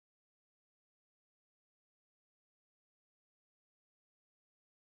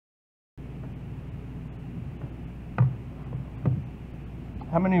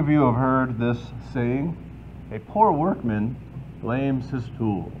How many of you have heard this saying? A poor workman blames his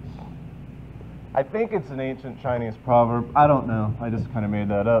tools. I think it's an ancient Chinese proverb. I don't know. I just kind of made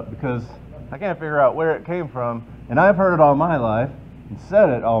that up because I can't figure out where it came from. And I've heard it all my life and said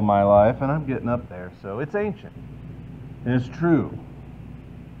it all my life, and I'm getting up there. So it's ancient. And it's true,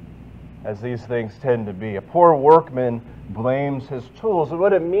 as these things tend to be. A poor workman blames his tools. And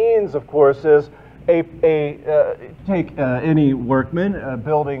what it means, of course, is take any workman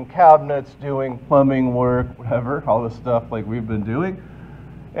building cabinets, doing plumbing work, whatever, all this stuff like we've been doing,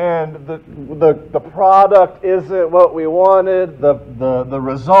 and the product isn't what we wanted, the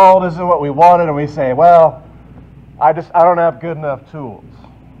result isn't what we wanted, and we say, well, I don't have good enough tools.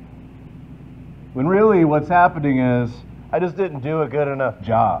 When really what's happening is I just didn't do a good enough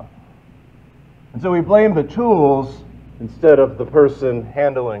job. And so we blame the tools instead of the person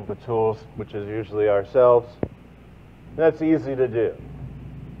handling the tools, which is usually ourselves. That's easy to do.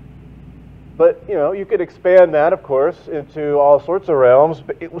 But, you could expand that, of course, into all sorts of realms.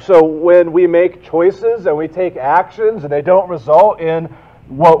 So when we make choices and we take actions and they don't result in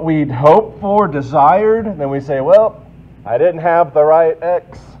what we'd hoped for, desired, then we say, well, I didn't have the right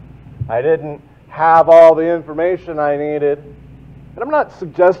X. I didn't have all the information I needed. And I'm not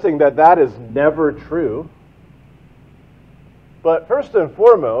suggesting that that is never true. But first and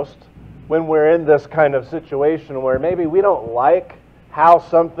foremost, when we're in this kind of situation where maybe we don't like how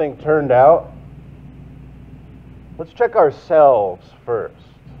something turned out, let's check ourselves first.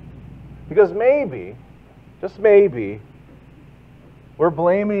 Because maybe, just maybe, we're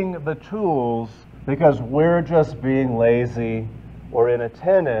blaming the tools because we're just being lazy or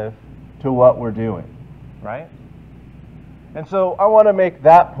inattentive to what we're doing, right? And so I want to make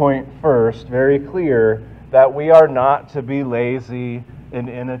that point first very clear, that we are not to be lazy and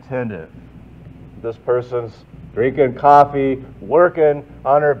inattentive. This person's drinking coffee, working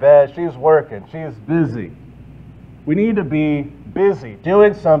on her bed. She's working. She's busy. We need to be busy,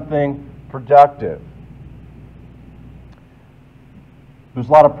 doing something productive. There's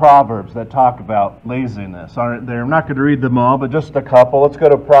a lot of proverbs that talk about laziness, aren't there? I'm not going to read them all, but just a couple. Let's go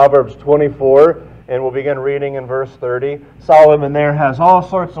to Proverbs 24. And we'll begin reading in verse 30. Solomon there has all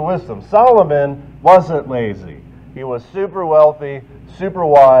sorts of wisdom. Solomon wasn't lazy. He was super wealthy, super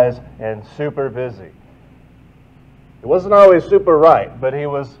wise, and super busy. He wasn't always super right, but he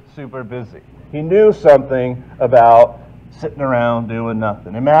was super busy. He knew something about sitting around doing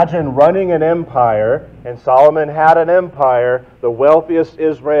nothing. Imagine running an empire, and Solomon had an empire, the wealthiest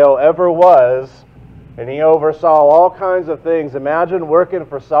Israel ever was, and he oversaw all kinds of things. Imagine working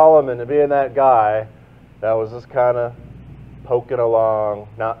for Solomon and being that guy that was just kind of poking along,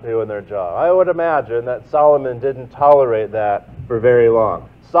 not doing their job. I would imagine that Solomon didn't tolerate that for very long.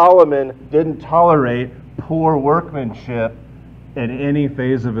 Solomon didn't tolerate poor workmanship in any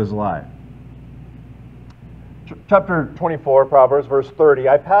phase of his life. Chapter 24, Proverbs, verse 30.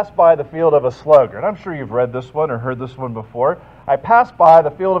 I passed by the field of a sluggard. I'm sure you've read this one or heard this one before. I passed by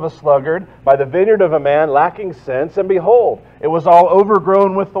the field of a sluggard, by the vineyard of a man lacking sense, and behold, it was all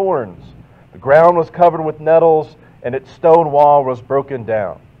overgrown with thorns. The ground was covered with nettles, and its stone wall was broken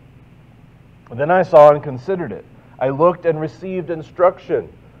down. And then I saw and considered it. I looked and received instruction.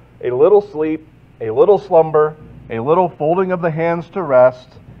 A little sleep, a little slumber, a little folding of the hands to rest,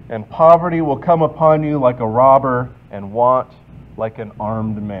 and poverty will come upon you like a robber, and want like an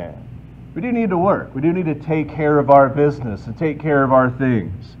armed man. We do need to work. We do need to take care of our business and take care of our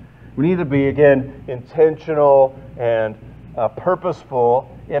things. We need to be, again, intentional and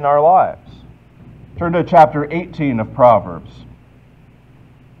purposeful in our lives. Turn to chapter 18 of Proverbs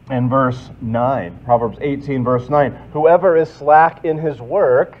and verse 9. Proverbs 18, verse 9. Whoever is slack in his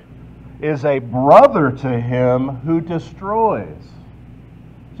work is a brother to him who destroys.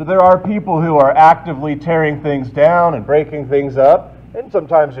 So there are people who are actively tearing things down and breaking things up. And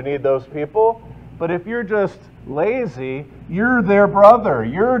sometimes you need those people. But if you're just lazy, you're their brother.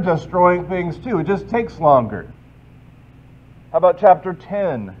 You're destroying things too. It just takes longer. How about chapter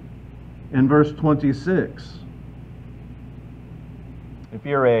 10 in verse 26? If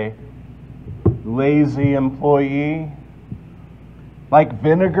you're a lazy employee, like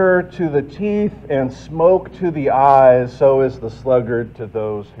vinegar to the teeth and smoke to the eyes, so is the sluggard to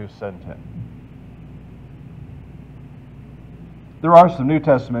those who send him. There are some New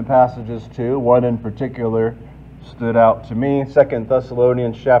Testament passages too. One in particular stood out to me. 2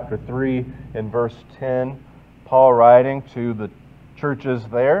 Thessalonians chapter 3 and verse 10. Paul writing to the churches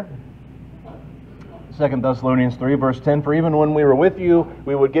there. 2 Thessalonians 3 verse 10. For even when we were with you,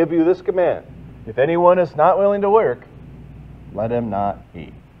 we would give you this command. If anyone is not willing to work, let him not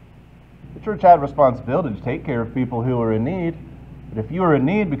eat. The church had responsibility to take care of people who were in need. But if you are in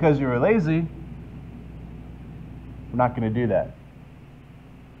need because you are lazy, we're not going to do that.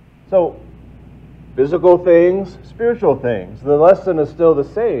 So, physical things, spiritual things. The lesson is still the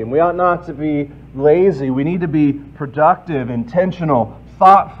same. We ought not to be lazy. We need to be productive, intentional,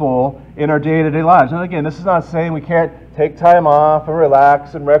 thoughtful in our day-to-day lives. And again, this is not saying we can't take time off and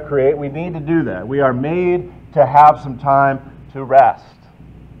relax and recreate. We need to do that. We are made to have some time to rest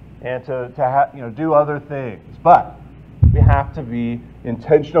and to do other things. But we have to be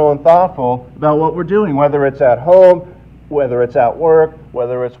intentional and thoughtful about what we're doing, whether it's at home, whether it's at work,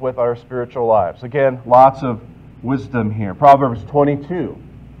 whether it's with our spiritual lives. Again, lots of wisdom here. Proverbs 22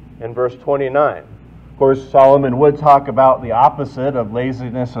 and verse 29. Of course, Solomon would talk about the opposite of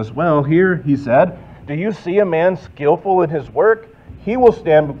laziness as well. Here he said, "Do you see a man skillful in his work? He will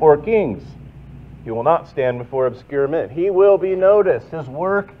stand before kings. He will not stand before obscure men." He will be noticed. His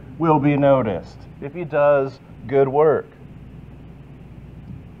work will be noticed if he does good work.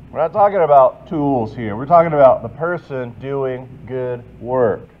 We're not talking about tools here. We're talking about the person doing good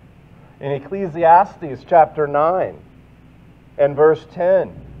work. In Ecclesiastes chapter 9 and verse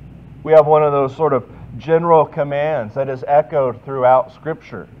 10, we have one of those sort of general commands that is echoed throughout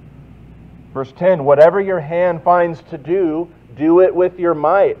Scripture. Verse 10, "Whatever your hand finds to do, do it with your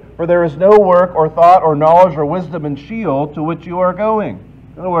might. For there is no work or thought or knowledge or wisdom in Sheol to which you are going."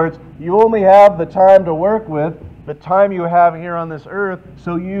 In other words, you only have the time to work with, the time you have here on this earth,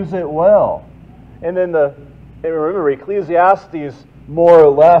 so use it well. And then remember, Ecclesiastes more or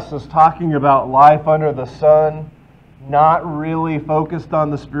less is talking about life under the sun, not really focused on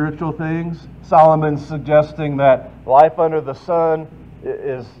the spiritual things. Solomon's suggesting that life under the sun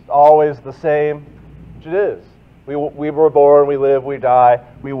is always the same, which it is. We were born, we live, we die,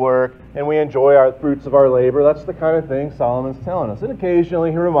 we work, and we enjoy our fruits of our labor. That's the kind of thing Solomon's telling us. And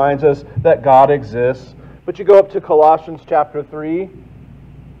occasionally he reminds us that God exists. But you go up to Colossians chapter 3,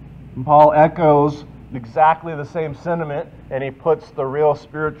 and Paul echoes exactly the same sentiment, and he puts the real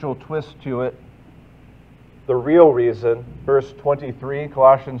spiritual twist to it. The real reason, verse 23,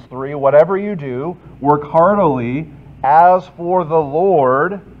 Colossians 3, "Whatever you do, work heartily as for the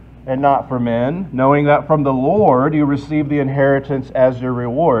Lord and not for men, knowing that from the Lord you receive the inheritance as your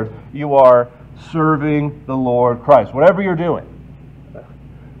reward." You are serving the Lord Christ. Whatever you're doing.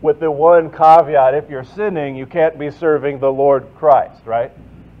 With the one caveat, if you're sinning, you can't be serving the Lord Christ, right?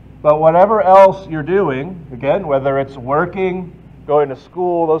 But whatever else you're doing, again, whether it's working, going to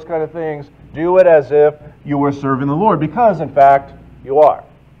school, those kind of things, do it as if you were serving the Lord, because, in fact, you are.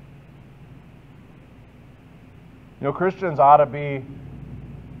 You know, Christians ought to be,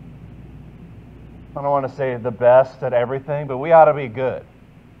 I don't want to say the best at everything, but we ought to be good.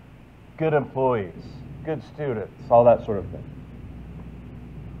 Good employees, good students, all that sort of thing.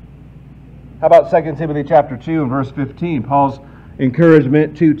 How about 2 Timothy chapter 2 and verse 15? Paul's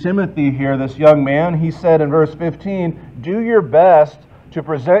encouragement to Timothy here, this young man. He said in verse 15, "Do your best to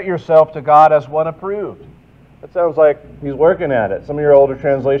present yourself to God as one approved." That sounds like he's working at it. Some of your older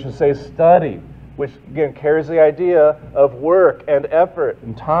translations say study, which again carries the idea of work and effort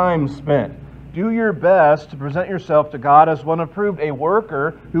and time spent. Do your best to present yourself to God as one approved, a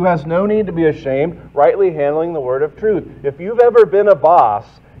worker who has no need to be ashamed, rightly handling the word of truth. If you've ever been a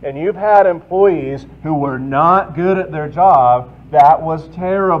boss and you've had employees who were not good at their job, that was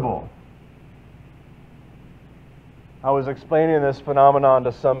terrible. I was explaining this phenomenon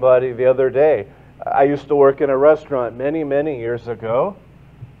to somebody the other day. I used to work in a restaurant many, many years ago.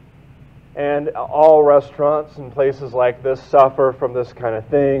 And all restaurants and places like this suffer from this kind of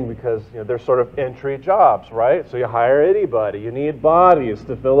thing because they're sort of entry jobs, right? So you hire anybody. You need bodies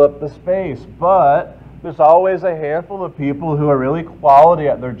to fill up the space. But there's always a handful of people who are really quality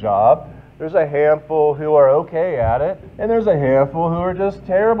at their job. There's a handful who are okay at it. And there's a handful who are just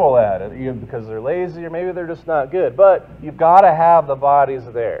terrible at it, either because they're lazy or maybe they're just not good. But you've got to have the bodies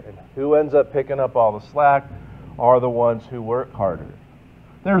there. And who ends up picking up all the slack are the ones who work harder.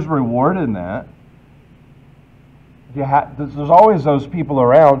 There's reward in that. There's always those people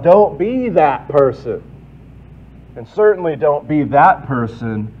around. Don't be that person. And certainly don't be that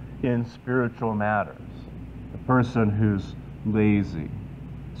person in spiritual matters. The person who's lazy.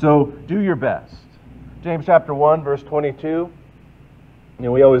 So do your best. James chapter 1, verse 22.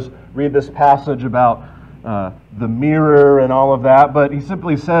 We always read this passage about the mirror and all of that, but he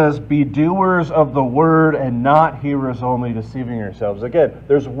simply says, "Be doers of the word and not hearers only, deceiving yourselves." Again,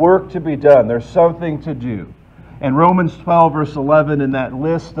 there's work to be done. There's something to do. And Romans 12, verse 11, in that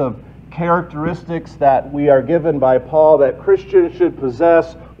list of characteristics that we are given by Paul that Christians should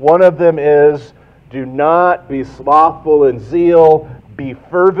possess, one of them is, do not be slothful in zeal, be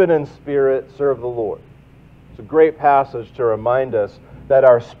fervent in spirit, serve the Lord. It's a great passage to remind us that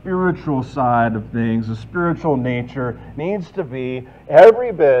our spiritual side of things, the spiritual nature, needs to be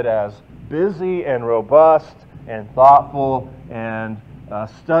every bit as busy and robust and thoughtful and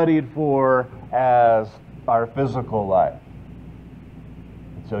studied for as our physical life.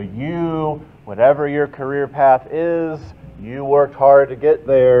 So you, whatever your career path is, you worked hard to get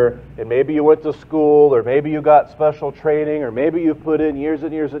there, and maybe you went to school, or maybe you got special training, or maybe you put in years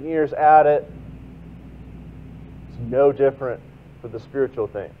and years and years at it. It's no different for the spiritual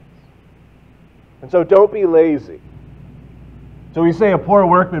things. And so don't be lazy. So we say a poor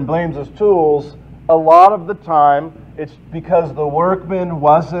workman blames his tools. A lot of the time, it's because the workman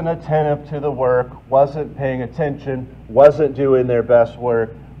wasn't attentive to the work, wasn't paying attention, wasn't doing their best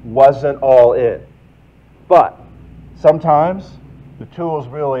work, wasn't all in. But sometimes the tools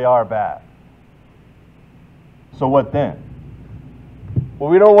really are bad. So what then? Well,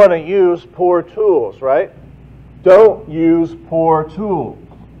 we don't want to use poor tools, right? Don't use poor tools.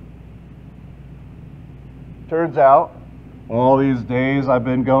 Turns out, all these days I've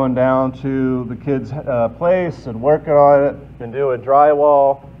been going down to the kids' place and working on it, been doing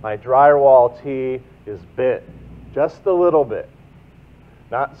drywall. My drywall tee is bent, just a little bit.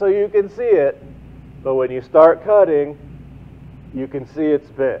 Not so you can see it, but when you start cutting, you can see it's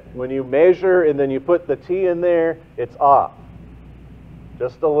bent. When you measure and then you put the tee in there, it's off,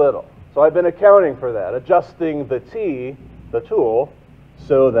 just a little. So I've been accounting for that, adjusting the tee, the tool,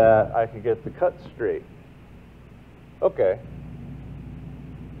 so that I can get the cut straight. Okay.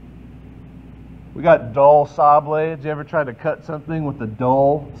 We got dull saw blades. You ever tried to cut something with a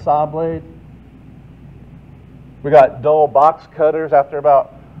dull saw blade? We got dull box cutters. After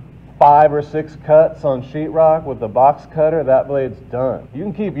about 5 or 6 cuts on sheetrock with the box cutter, that blade's done. You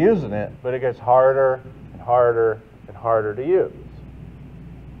can keep using it, but it gets harder and harder and harder to use.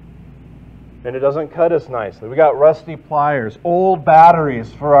 And it doesn't cut as nicely. We got rusty pliers, old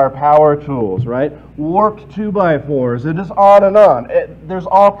batteries for our power tools, right? Warped 2x4s, and just on and on. There's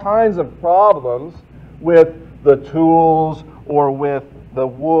all kinds of problems with the tools or with the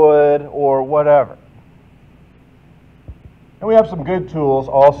wood or whatever. And we have some good tools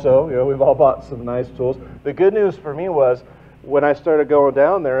also. You know, we've all bought some nice tools. The good news for me was when I started going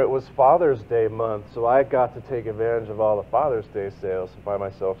down there, it was Father's Day month, so I got to take advantage of all the Father's Day sales and buy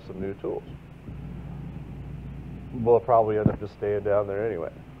myself some new tools. We'll probably end up just staying down there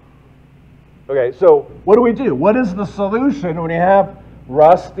anyway. Okay, so what do we do? What is the solution when you have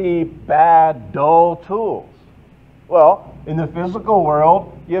rusty, bad, dull tools? Well, in the physical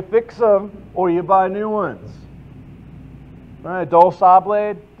world, you fix them or you buy new ones. All right, dull saw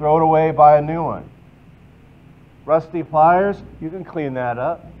blade, throw it away, buy a new one. Rusty pliers, you can clean that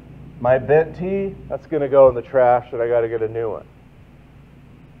up. My bent tee, that's going to go in the trash and I got to get a new one.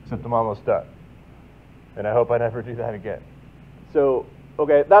 Except I'm almost done. And I hope I never do that again. So,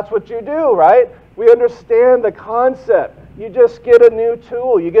 okay, that's what you do, right? We understand the concept. You just get a new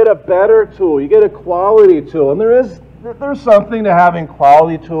tool. You get a better tool. You get a quality tool. And there's something to having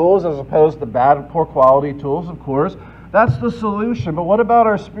quality tools as opposed to bad and poor quality tools, of course. That's the solution. But what about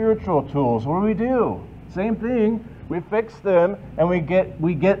our spiritual tools? What do? Same thing. We fix them and we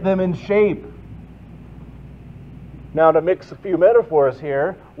get them in shape. Now, to mix a few metaphors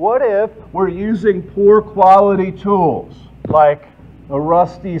here, what if we're using poor quality tools, like a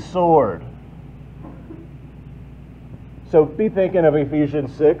rusty sword? So be thinking of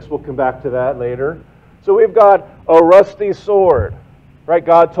Ephesians 6. We'll come back to that later. So we've got a rusty sword, right?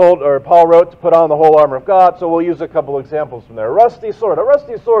 Paul wrote to put on the whole armor of God, so we'll use a couple examples from there. A rusty sword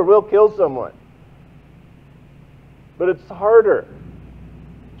will kill someone, but it's harder.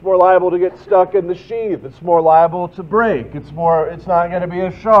 It's more liable to get stuck in the sheath. It's more liable to break. It's not going to be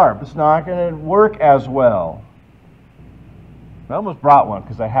as sharp. It's not going to work as well. I almost brought one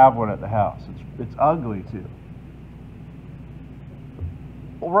because I have one at the house. It's ugly too.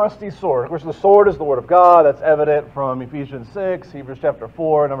 A rusty sword. Of course, the sword is the Word of God. That's evident from Ephesians 6, Hebrews chapter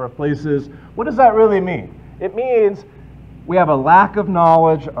 4, a number of places. What does that really mean? It means we have a lack of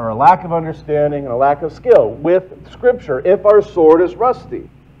knowledge or a lack of understanding and a lack of skill with Scripture if our sword is rusty.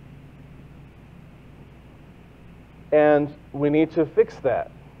 And we need to fix that.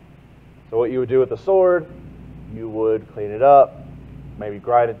 So what you would do with the sword, you would clean it up, maybe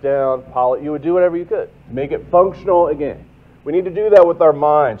grind it down, polish it. You would do whatever you could to make it functional again. We need to do that with our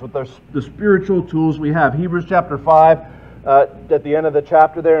minds, with the spiritual tools we have. Hebrews chapter 5, at the end of the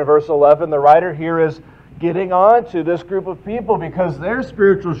chapter there in verse 11, the writer here is getting on to this group of people because their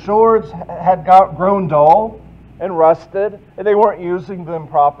spiritual swords had grown dull and rusted, and they weren't using them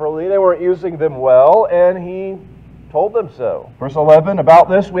properly. They weren't using them well, and he told them so. Verse 11, about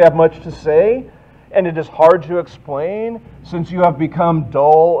this we have much to say, and it is hard to explain since you have become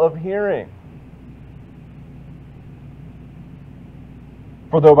dull of hearing.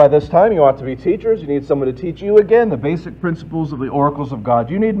 For though by this time you ought to be teachers, you need someone to teach you again the basic principles of the oracles of God.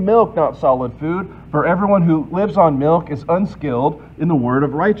 You need milk, not solid food, for everyone who lives on milk is unskilled in the word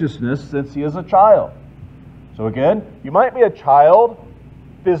of righteousness, since he is a child. So again, you might be a child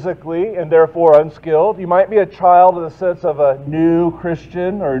physically and therefore unskilled. You might be a child in the sense of a new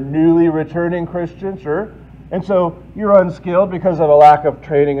Christian or newly returning Christian, sure. And so you're unskilled because of a lack of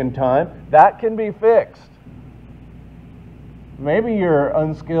training and time. That can be fixed. Maybe you're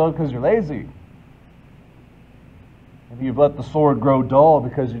unskilled because you're lazy. Maybe you've let the sword grow dull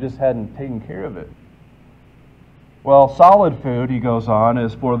because you just hadn't taken care of it. Well, solid food, he goes on,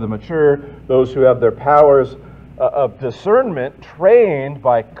 is for the mature, those who have their powers of discernment trained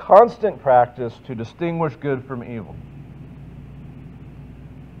by constant practice to distinguish good from evil.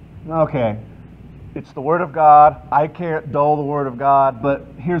 Okay, it's the Word of God. I can't dull the Word of God, but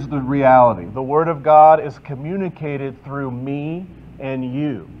here's the reality. The Word of God is communicated through me and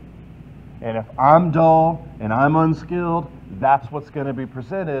you. And if I'm dull and I'm unskilled, that's what's going to be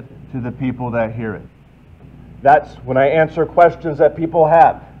presented to the people that hear it. That's when I answer questions that people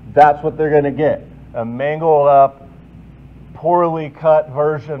have. That's what they're going to get. A mangled up, poorly cut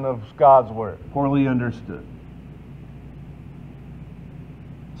version of God's Word. Poorly understood.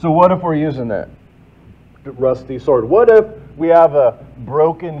 So what if we're using that rusty sword? What if we have a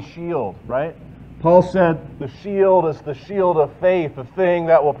broken shield, right? Paul said the shield is the shield of faith, the thing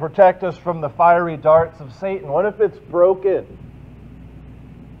that will protect us from the fiery darts of Satan. What if it's broken?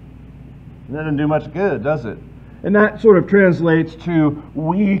 It doesn't do much good, does it? And that sort of translates to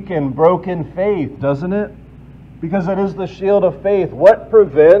weak and broken faith, doesn't it? Because it is the shield of faith. What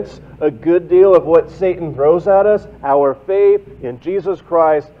prevents a good deal of what Satan throws at us? Our faith in Jesus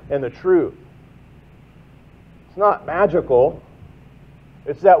Christ and the truth. It's not magical.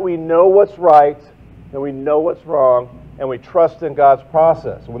 It's that we know what's right and we know what's wrong and we trust in God's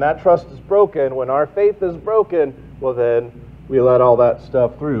process. When that trust is broken, when our faith is broken, well then we let all that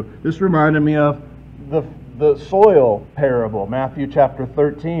stuff through. This reminded me of the soil parable, Matthew chapter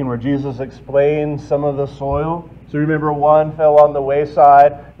 13, where Jesus explains some of the soil. So remember, one fell on the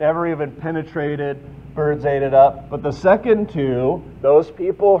wayside, never even penetrated, birds ate it up. But the second two, those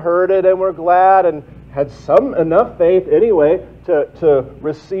people heard it and were glad and had enough faith anyway to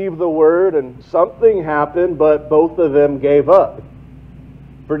receive the word, and something happened, but both of them gave up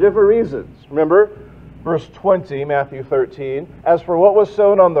for different reasons. Remember? Verse 20, Matthew 13, as for what was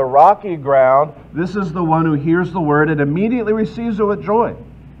sown on the rocky ground, this is the one who hears the word and immediately receives it with joy.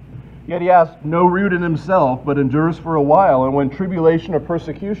 Yet he has no root in himself, but endures for a while, and when tribulation or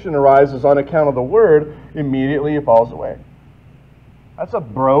persecution arises on account of the word, immediately he falls away. That's a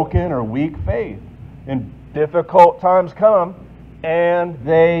broken or weak faith. And difficult times come, and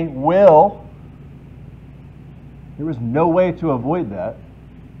they will. There is no way to avoid that.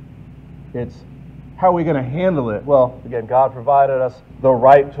 It's how are we going to handle it? Well, again, God provided us the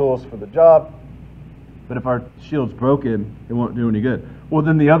right tools for the job. But if our shield's broken, it won't do any good. Well,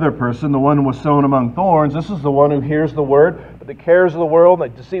 then the other person, the one who was sown among thorns, this is the one who hears the word, but the cares of the world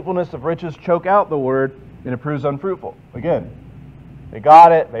and the deceitfulness of riches choke out the word, and it proves unfruitful. Again, they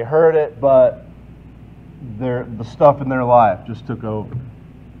got it, they heard it, but the stuff in their life just took over.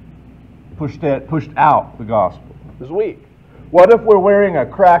 Pushed out the gospel. It was weak. What if we're wearing a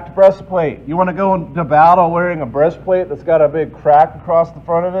cracked breastplate? You want to go into battle wearing a breastplate that's got a big crack across the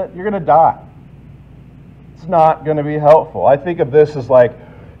front of it? You're going to die. It's not going to be helpful. I think of this as like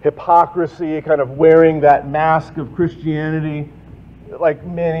hypocrisy, kind of wearing that mask of Christianity like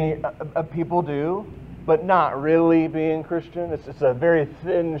many people do, but not really being Christian. It's a very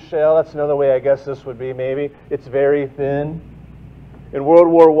thin shell. That's another way I guess this would be maybe. It's very thin. In World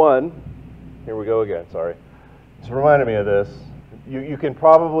War I, here we go again, sorry. It's reminded me of this. You can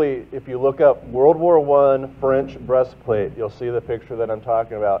probably, if you look up World War I French breastplate, you'll see the picture that I'm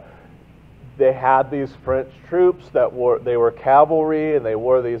talking about. They had these French troops they were cavalry, and they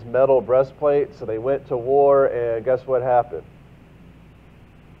wore these metal breastplates, so they went to war, and guess what happened?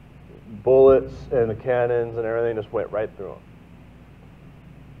 Bullets and the cannons and everything just went right through them.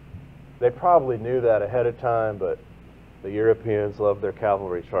 They probably knew that ahead of time, but the Europeans loved their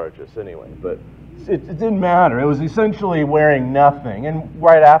cavalry charges anyway. But it didn't matter. It was essentially wearing nothing. And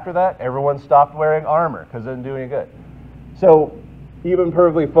right after that, everyone stopped wearing armor because it didn't do any good. So even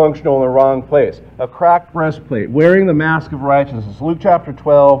perfectly functional in the wrong place. A cracked breastplate, wearing the mask of righteousness. Luke chapter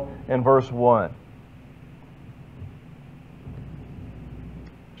 12 and verse 1.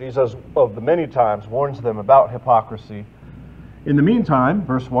 Jesus, of the many times, warns them about hypocrisy. In the meantime,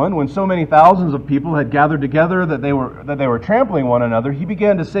 verse 1, when so many thousands of people had gathered together that they were trampling one another, he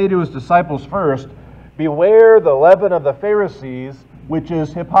began to say to his disciples first, "Beware the leaven of the Pharisees, which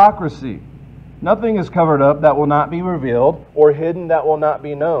is hypocrisy. Nothing is covered up that will not be revealed, or hidden that will not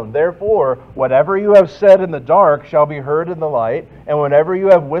be known. Therefore, whatever you have said in the dark shall be heard in the light, and whatever you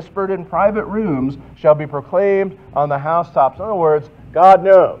have whispered in private rooms shall be proclaimed on the housetops." In other words, God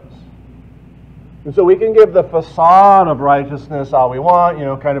knows. And so we can give the facade of righteousness all we want,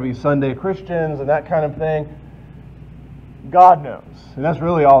 kind of be Sunday Christians and that kind of thing. God knows. And that's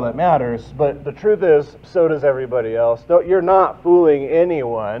really all that matters. But the truth is, so does everybody else. You're not fooling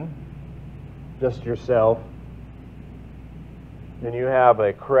anyone, just yourself. And you have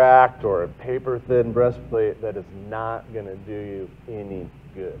a cracked or a paper-thin breastplate that is not going to do you any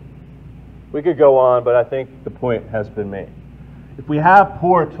good. We could go on, but I think the point has been made. If we have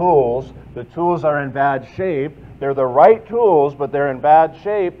poor tools, the tools are in bad shape. They're the right tools, but they're in bad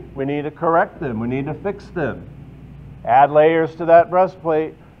shape. We need to correct them. We need to fix them. Add layers to that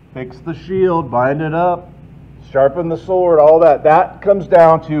breastplate. Fix the shield. Bind it up. Sharpen the sword. All that. That comes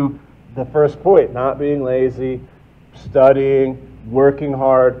down to the first point. Not being lazy, studying, working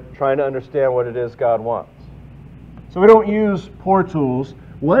hard, trying to understand what it is God wants. So we don't use poor tools.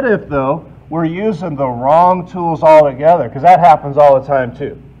 What if, though, we're using the wrong tools altogether? Because that happens all the time,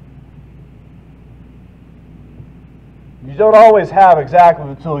 too. You don't always have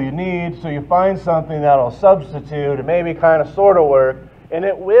exactly the tool you need, so you find something that'll substitute and maybe kind of sort of work, and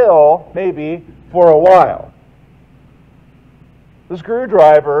it will, maybe, for a while. The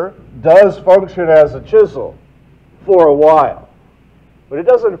screwdriver does function as a chisel for a while, but it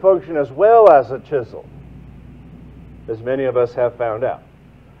doesn't function as well as a chisel, as many of us have found out.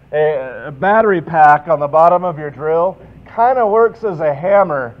 A battery pack on the bottom of your drill kind of works as a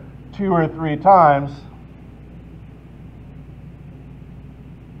hammer 2 or 3 times.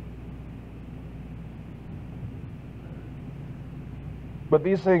 But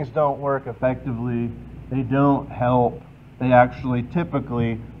these things don't work effectively. They don't help. They actually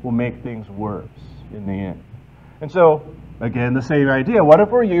typically will make things worse in the end. And so, again, the same idea. What if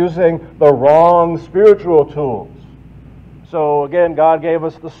we're using the wrong spiritual tools? So, again, God gave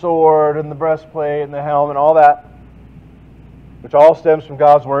us the sword and the breastplate and the helmet and all that, which all stems from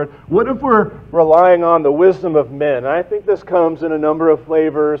God's Word. What if we're relying on the wisdom of men? And I think this comes in a number of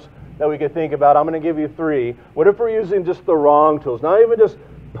flavors that we could think about. I'm going to give you 3. What if we're using just the wrong tools? Not even just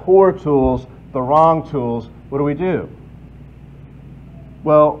poor tools, the wrong tools. What do?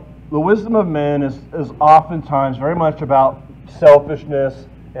 Well, the wisdom of men is oftentimes very much about selfishness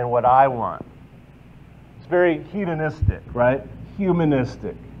and what I want. It's very hedonistic, right?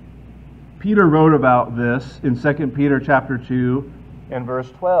 Humanistic. Peter wrote about this in 2 Peter chapter 2 and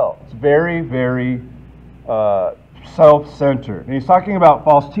verse 12. It's very, very self-centered. And he's talking about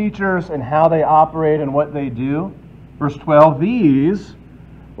false teachers and how they operate and what they do. Verse 12, these,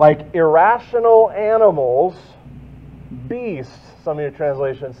 like irrational animals, beasts, some of your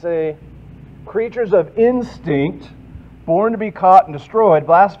translations say, creatures of instinct, born to be caught and destroyed,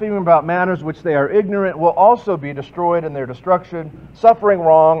 blaspheming about matters which they are ignorant, will also be destroyed in their destruction, suffering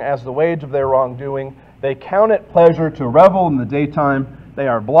wrong as the wage of their wrongdoing. They count it pleasure to revel in the daytime. They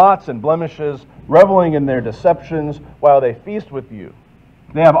are blots and blemishes, reveling in their deceptions while they feast with you.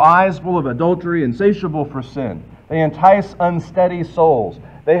 They have eyes full of adultery, insatiable for sin. They entice unsteady souls.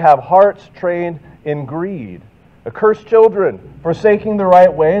 They have hearts trained in greed. Accursed children, forsaking the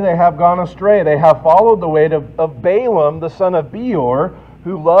right way, they have gone astray. They have followed the way of Balaam, the son of Beor,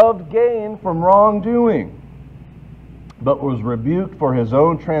 who loved gain from wrongdoing, but was rebuked for his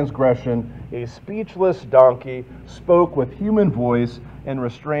own transgression. A speechless donkey spoke with human voice and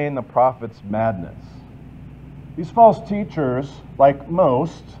restrained the prophet's madness. These false teachers, like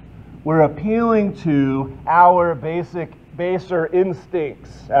most, were appealing to our baser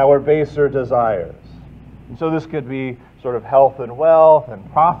instincts, our baser desires. And so this could be sort of health and wealth and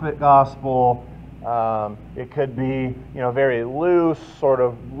profit gospel. It could be, very loose sort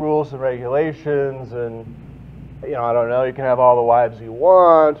of rules and regulations, and I don't know, you can have all the wives you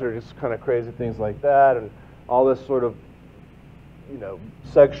want, or just kind of crazy things like that, and all this sort of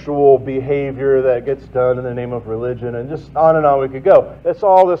sexual behavior that gets done in the name of religion, and just on and on we could go. It's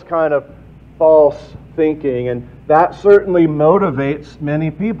all this kind of false thinking, and that certainly motivates many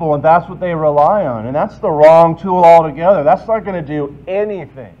people, and that's what they rely on, and that's the wrong tool altogether. That's not going to do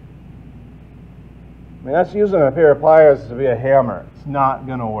anything. I mean, that's using a pair of pliers to be a hammer. It's not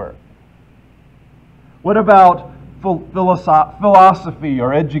going to work. What about philosophy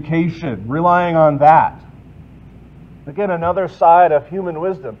or education, relying on that? Again, another side of human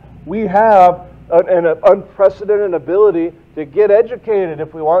wisdom. We have an unprecedented ability to get educated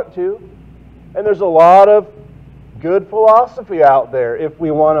if we want to. And there's a lot of good philosophy out there if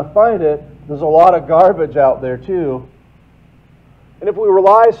we want to find it. There's a lot of garbage out there too. And if we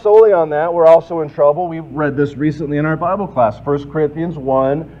rely solely on that, we're also in trouble. We read this recently in our Bible class, 1 Corinthians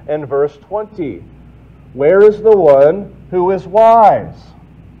 1 and verse 20. Where is the one who is wise?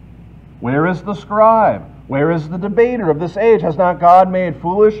 Where is the scribe? Where is the debater of this age? Has not God made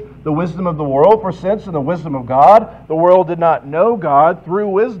foolish the wisdom of the world? For since in the wisdom of God, the world did not know God through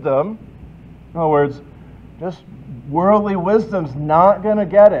wisdom. In other words, just worldly wisdom's not going to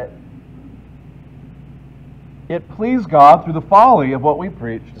get it. It pleased God through the folly of what we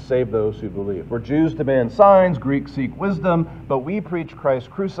preach to save those who believe. For Jews demand signs, Greeks seek wisdom, but we preach Christ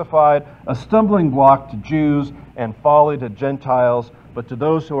crucified, a stumbling block to Jews and folly to Gentiles. But to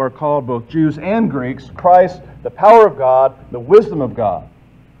those who are called both Jews and Greeks, Christ, the power of God, the wisdom of God.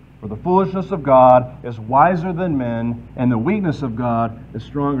 For the foolishness of God is wiser than men, and the weakness of God is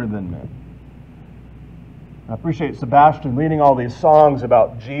stronger than men. I appreciate Sebastian leading all these songs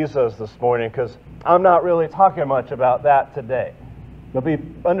about Jesus this morning, because I'm not really talking much about that today. But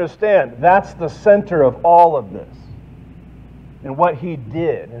understand, that's the center of all of this, and what he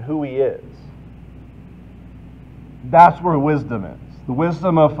did and who he is. That's where wisdom is. The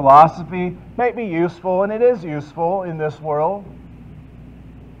wisdom of philosophy might be useful, and it is useful in this world,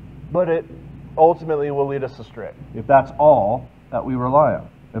 but it ultimately will lead us astray if that's all that we rely on,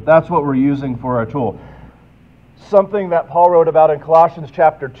 if that's what we're using for our tool. Something that Paul wrote about in Colossians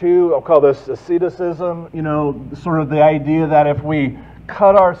chapter 2, I'll call this asceticism, sort of the idea that if we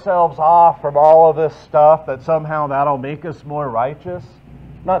cut ourselves off from all of this stuff, that somehow that'll make us more righteous.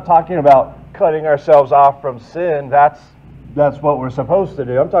 I'm not talking about cutting ourselves off from sin. That's what we're supposed to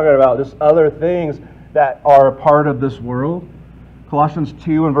do. I'm talking about just other things that are a part of this world. Colossians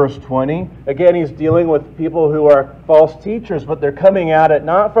 2 and verse 20. Again, he's dealing with people who are false teachers, but they're coming at it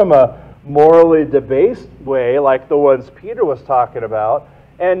not from a morally debased way like the ones Peter was talking about,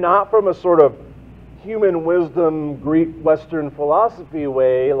 and not from a sort of human wisdom, Greek Western philosophy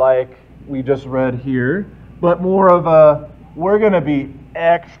way like we just read here, but more of a we're going to be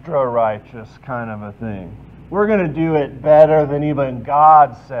extra righteous kind of a thing. We're going to do it better than even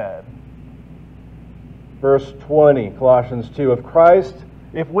God said. Verse 20, Colossians 2,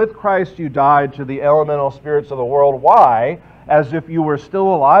 if with Christ you died to the elemental spirits of the world, why, as if you were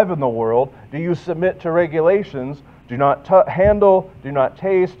still alive in the world, do you submit to regulations? Do not handle, do not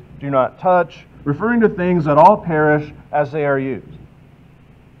taste, do not touch, referring to things that all perish as they are used,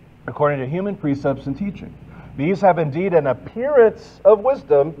 according to human precepts and teaching. These have indeed an appearance of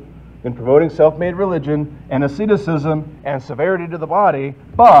wisdom in promoting self-made religion and asceticism and severity to the body,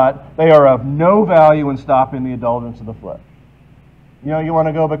 but they are of no value in stopping the indulgence of the flesh. You want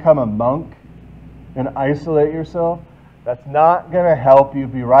to go become a monk and isolate yourself? That's not going to help you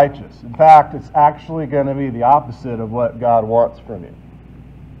be righteous. In fact, it's actually going to be the opposite of what God wants from you.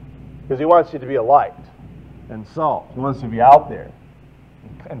 Because he wants you to be a light and salt. He wants you to be out there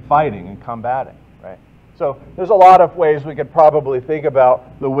and fighting and combating, right? So there's a lot of ways we could probably think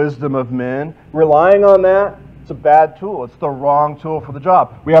about the wisdom of men. Relying on that, it's a bad tool. It's the wrong tool for the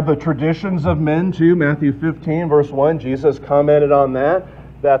job. We have the traditions of men too. Matthew 15, verse 1, Jesus commented on that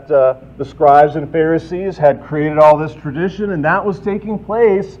the scribes and Pharisees had created all this tradition, and that was taking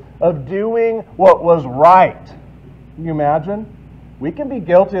place of doing what was right. Can you imagine? We can be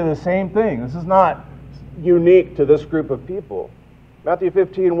guilty of the same thing. This is not unique to this group of people. Matthew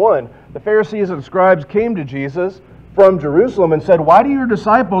 15:1, the Pharisees and scribes came to Jesus from Jerusalem and said, "Why do your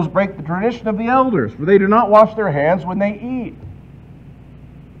disciples break the tradition of the elders? For they do not wash their hands when they eat."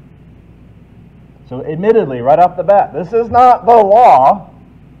 So admittedly, right off the bat, this is not the law.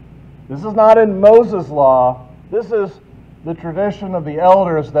 This is not in Moses' law. This is the tradition of the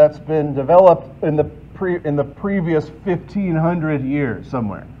elders that's been developed in the previous 1,500 years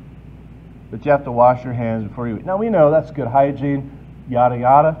somewhere. That you have to wash your hands before you eat. Now we know that's good hygiene, yada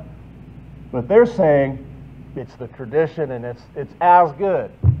yada. But they're saying it's the tradition and it's as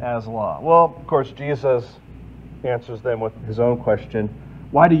good as law. Well, of course, Jesus answers them with his own question.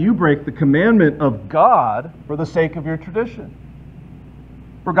 Why do you break the commandment of God for the sake of your tradition?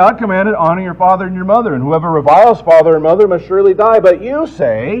 For God commanded, honor your father and your mother, and whoever reviles father and mother must surely die. But you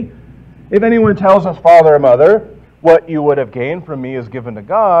say, if anyone tells us father or mother, what you would have gained from me is given to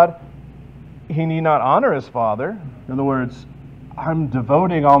God, he need not honor his father. In other words, I'm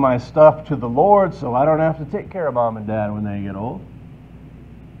devoting all my stuff to the Lord, so I don't have to take care of mom and dad when they get old,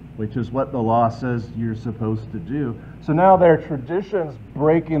 which is what the law says you're supposed to do. So now their tradition's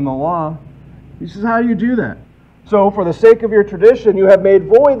breaking the law. He says, how do you do that? So for the sake of your tradition, you have made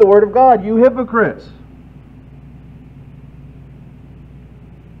void the word of God, you hypocrites.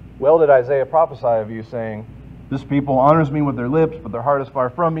 Well did Isaiah prophesy of you, saying, this people honors me with their lips, but their heart is far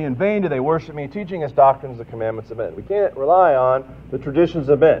from me. In vain do they worship me, teaching as doctrines the commandments of men. We can't rely on the traditions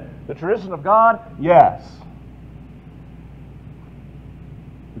of men. The tradition of God, yes.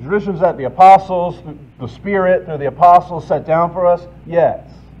 The traditions that the apostles, the Spirit through the apostles set down for us, yes.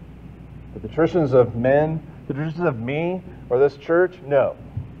 But the traditions of men, the traditions of me or this church, no.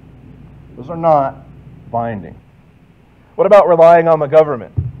 Those are not binding. What about relying on the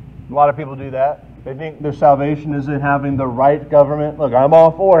government? A lot of people do that. They think their salvation is in having the right government. Look, I'm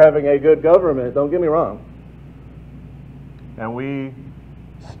all for having a good government, don't get me wrong. And we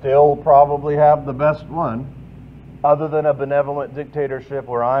still probably have the best one, other than a benevolent dictatorship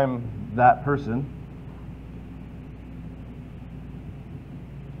where I'm that person.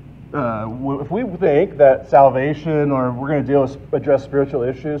 If we think that salvation or we're going to address spiritual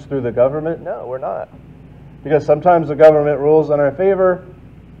issues through the government, no, we're not. Because sometimes the government rules in our favor,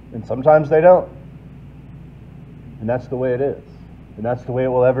 and sometimes they don't. And that's the way it is. And that's the way it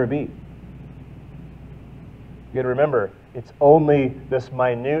will ever be. You got to remember, it's only this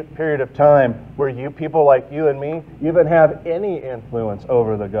minute period of time where you, people like you and me, even have any influence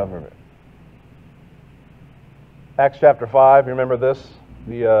over the government. Acts chapter 5, you remember this?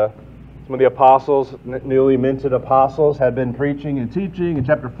 Some of the apostles, newly minted apostles, had been preaching and teaching. In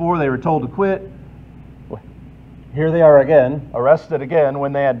chapter 4, they were told to quit. Here they are again, arrested again.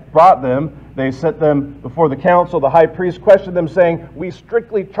 When they had brought them, they set them before the council. The high priest questioned them, saying, we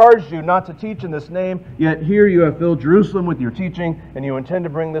strictly charged you not to teach in this name, yet here you have filled Jerusalem with your teaching, and you intend to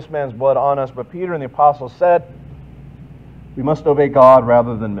bring this man's blood on us. But Peter and the apostles said, we must obey God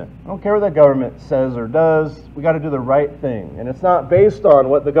rather than men. I don't care what the government says or does. We got to do the right thing. And it's not based on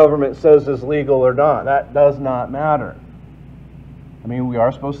what the government says is legal or not. That does not matter. I mean, we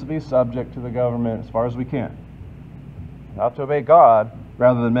are supposed to be subject to the government as far as we can. Not to obey God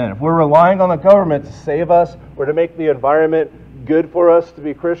rather than men. If we're relying on the government to save us or to make the environment good for us to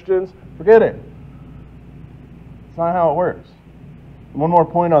be Christians, forget it. It's not how it works. One more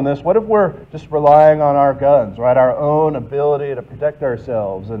point on this. What if we're just relying on our guns, right? Our own ability to protect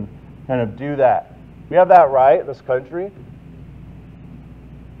ourselves and kind of do that. We have that right in this country.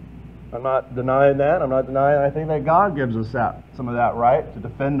 I'm not denying that. I'm not denying I think that God gives us some of that right to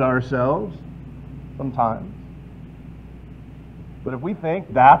defend ourselves sometimes. But if we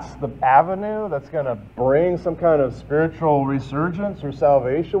think that's the avenue that's going to bring some kind of spiritual resurgence or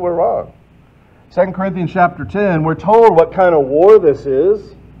salvation, we're wrong. 2 Corinthians chapter 10, we're told what kind of war this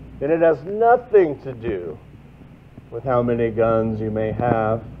is, and it has nothing to do with how many guns you may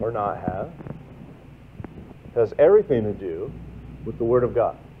have or not have. It has everything to do with the Word of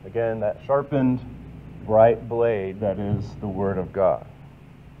God. Again, that sharpened, bright blade that is the Word of God.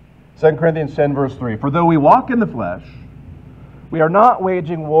 2 Corinthians 10, verse 3, for though we walk in the flesh, we are not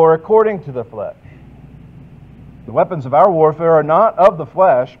waging war according to the flesh. The weapons of our warfare are not of the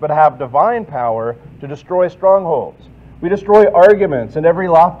flesh, but have divine power to destroy strongholds. We destroy arguments and every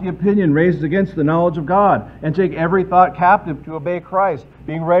lofty opinion raised against the knowledge of God, and take every thought captive to obey Christ,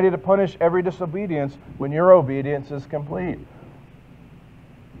 being ready to punish every disobedience when your obedience is complete.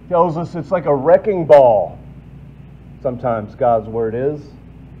 It tells us it's like a wrecking ball. Sometimes God's word is.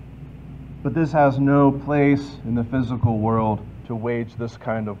 But this has no place in the physical world to wage this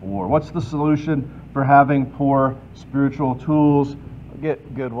kind of war. What's the solution for having poor spiritual tools?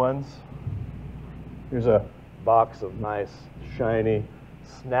 Get good ones. Here's a box of nice, shiny,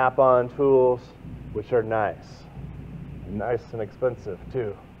 snap-on tools, which are nice. Nice and expensive,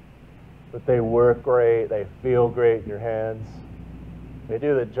 too. But they work great. They feel great in your hands. They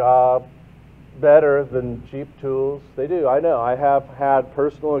do the job better than cheap tools. They do. I know. I have had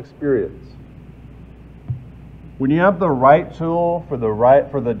personal experience. When you have the right tool for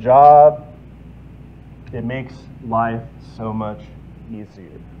the job, it makes life so much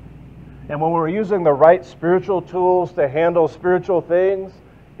easier. And when we're using the right spiritual tools to handle spiritual things,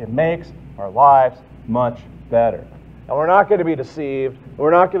 it makes our lives much better. And we're not going to be deceived,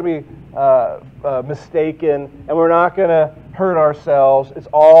 we're not going to be mistaken, and we're not going to hurt ourselves. It's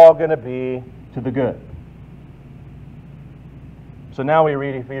all going to be to the good. So now we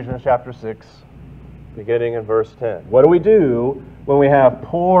read Ephesians chapter 6. Beginning in verse 10. What do we do when we have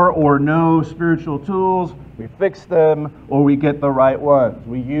poor or no spiritual tools? We fix them or we get the right ones.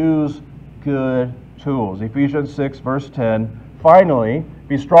 We use good tools. Ephesians 6, verse 10. Finally,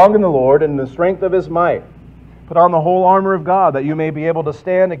 be strong in the Lord and in the strength of His might. Put on the whole armor of God that you may be able to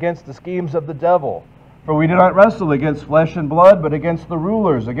stand against the schemes of the devil. For we do not wrestle against flesh and blood, but against the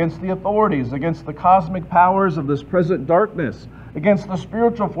rulers, against the authorities, against the cosmic powers of this present darkness, against the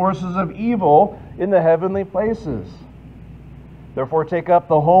spiritual forces of evil in the heavenly places. Therefore take up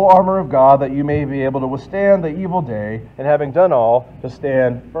the whole armor of God, that you may be able to withstand the evil day, and having done all, to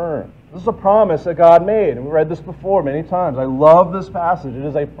stand firm. This is a promise that God made, and we read this before many times. I love this passage. It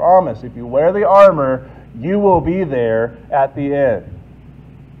is a promise. If you wear the armor, you will be there at the end.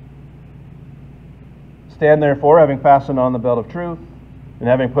 Stand therefore, having fastened on the belt of truth, and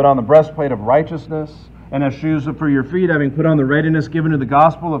having put on the breastplate of righteousness, and as shoes for your feet, having put on the readiness given by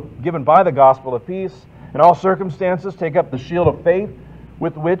the gospel of peace. In all circumstances, take up the shield of faith,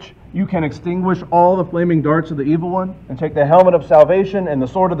 with which you can extinguish all the flaming darts of the evil one, and take the helmet of salvation and the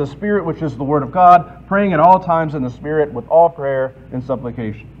sword of the Spirit, which is the word of God, praying at all times in the Spirit with all prayer and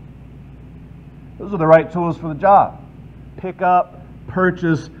supplication. Those are the right tools for the job. Pick up,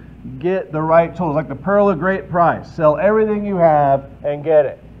 purchase, get the right tools, like the pearl of great price. Sell everything you have and get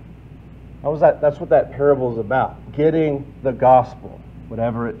it. That's what that parable is about. Getting the gospel,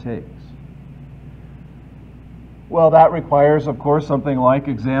 whatever it takes. Well, that requires, of course, something like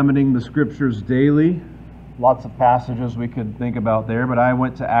examining the Scriptures daily. Lots of passages we could think about there, but I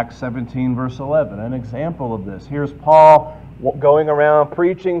went to Acts 17, verse 11, an example of this. Here's Paul going around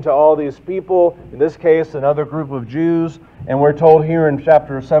preaching to all these people, in this case, another group of Jews, and we're told here in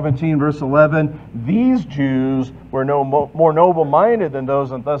chapter 17, verse 11, these Jews were more noble-minded than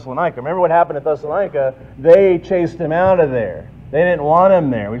those in Thessalonica. Remember what happened at Thessalonica? They chased him out of there. They didn't want him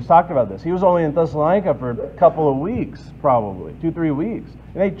there. We've talked about this. He was only in Thessalonica for a couple of weeks, probably, 2-3 weeks.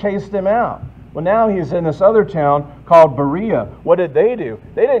 And they chased him out. Well, now he's in this other town called Berea. What did they do?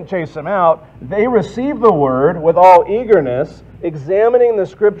 They didn't chase him out. They received the word with all eagerness, examining the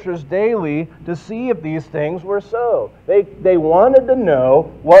Scriptures daily to see if these things were so. They wanted to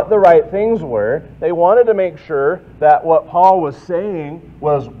know what the right things were. They wanted to make sure that what Paul was saying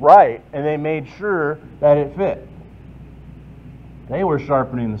was right, and they made sure that it fit. They were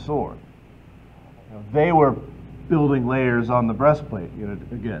sharpening the sword. They were building layers on the breastplate.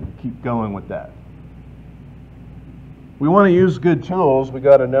 Again, keep going with that. We want to use good tools. We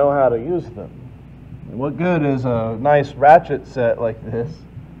got to know how to use them. And what good is a nice ratchet set like this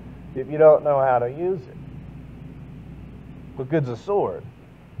if you don't know how to use it? What good's a sword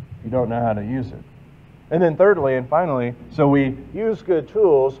if you don't know how to use it? And then thirdly and finally, so we use good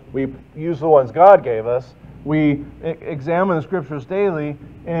tools. We use the ones God gave us. We examine the Scriptures daily,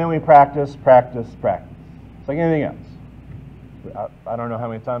 and we practice. It's like anything else. I don't know how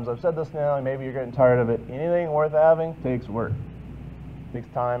many times I've said this now, and maybe you're getting tired of it. Anything worth having takes work. It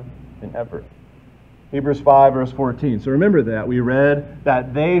takes time and effort. Hebrews 5, verse 14. So remember that. We read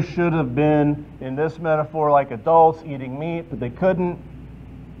that they should have been, in this metaphor, like adults eating meat, but they couldn't.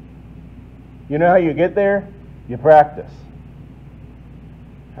 You know how you get there? You practice.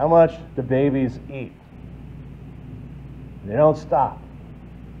 How much do babies eat? They don't stop.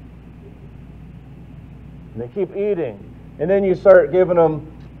 And they keep eating. And then you start giving them,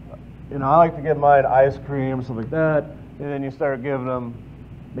 I like to give mine ice cream, stuff like that. And then you start giving them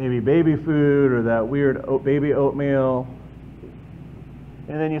maybe baby food or that weird baby oatmeal.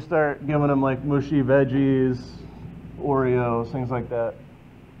 And then you start giving them like mushy veggies, Oreos, things like that.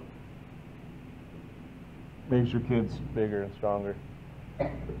 Makes your kids bigger and stronger.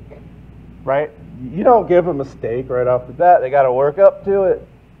 Right? You don't give them a steak right off the bat. They got to work up to it.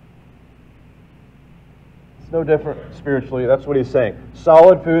 It's no different spiritually. That's what he's saying.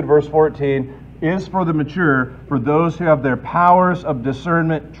 Solid food, verse 14, is for the mature, for those who have their powers of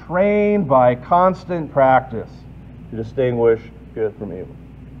discernment trained by constant practice to distinguish good from evil.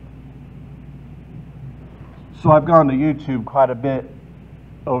 So I've gone to YouTube quite a bit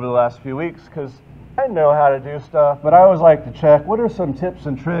over the last few weeks because I know how to do stuff, but I always like to check what are some tips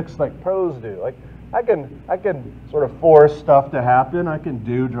and tricks like pros do. Like I can sort of force stuff to happen. I can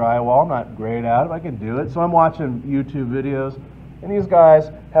do drywall. I'm not great at it. I can do it. So I'm watching YouTube videos, and these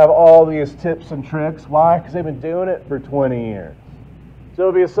guys have all these tips and tricks. Why? Because they've been doing it for 20 years. So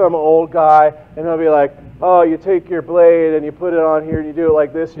it'll be some old guy, and they'll be like, oh, you take your blade and you put it on here and you do it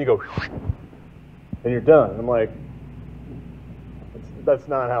like this, and you go, and you're done. I'm like, that's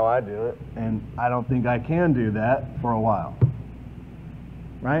not how I do it, and I don't think I can do that for a while.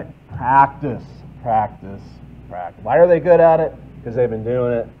 Right? Practice. Why are they good at it? Because they've been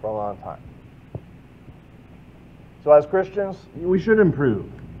doing it for a long time. So as Christians, we should improve.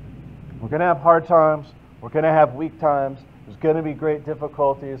 We're going to have hard times. We're going to have weak times. There's going to be great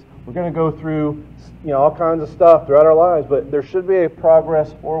difficulties. We're going to go through all kinds of stuff throughout our lives, but there should be a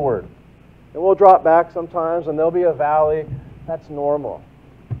progress forward. And we'll drop back sometimes, and there'll be a valley. That's normal.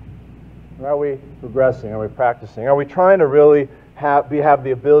 Or are we progressing? Are we practicing? Are we trying to really have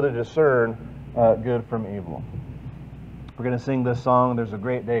the ability to discern good from evil? We're going to sing this song, There's a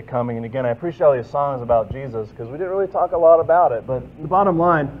Great Day Coming. And again, I appreciate all these songs about Jesus because we didn't really talk a lot about it. But the bottom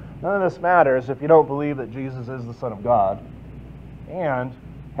line, none of this matters if you don't believe that Jesus is the Son of God and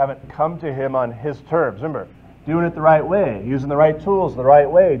haven't come to Him on His terms. Remember, doing it the right way, using the right tools the right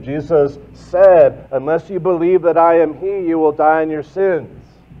way. Jesus said, unless you believe that I am He, you will die in your sins.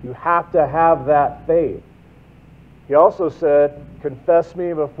 You have to have that faith. He also said, confess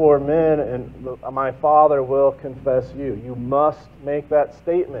me before men, and my Father will confess you. You must make that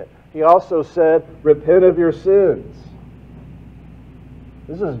statement. He also said, repent of your sins.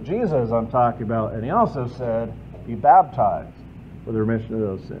 This is Jesus I'm talking about. And he also said, be baptized for the remission of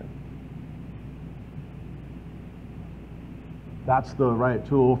those sins. That's the right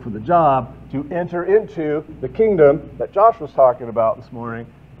tool for the job to enter into the kingdom that Josh was talking about this morning,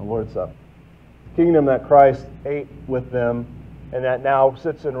 the Lord's Supper. The kingdom that Christ ate with them and that now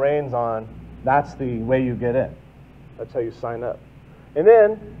sits and reigns on. That's the way you get in. That's how you sign up. And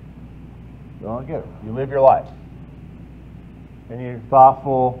then, well, again, you live your life. And you're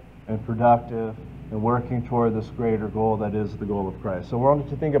thoughtful and productive and working toward this greater goal that is the goal of Christ. So we want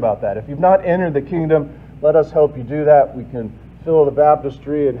you to think about that. If you've not entered the kingdom, let us help you do that. We can fill the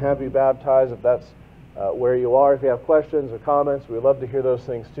baptistry and have you baptized if that's where you are. If you have questions or comments, we'd love to hear those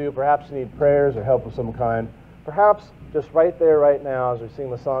things too. Perhaps you need prayers or help of some kind. Perhaps just right there, right now, as we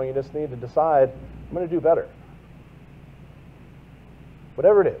sing the song, you just need to decide, I'm going to do better.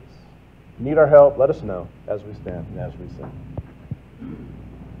 Whatever it is, if you need our help, let us know as we stand and as we sing.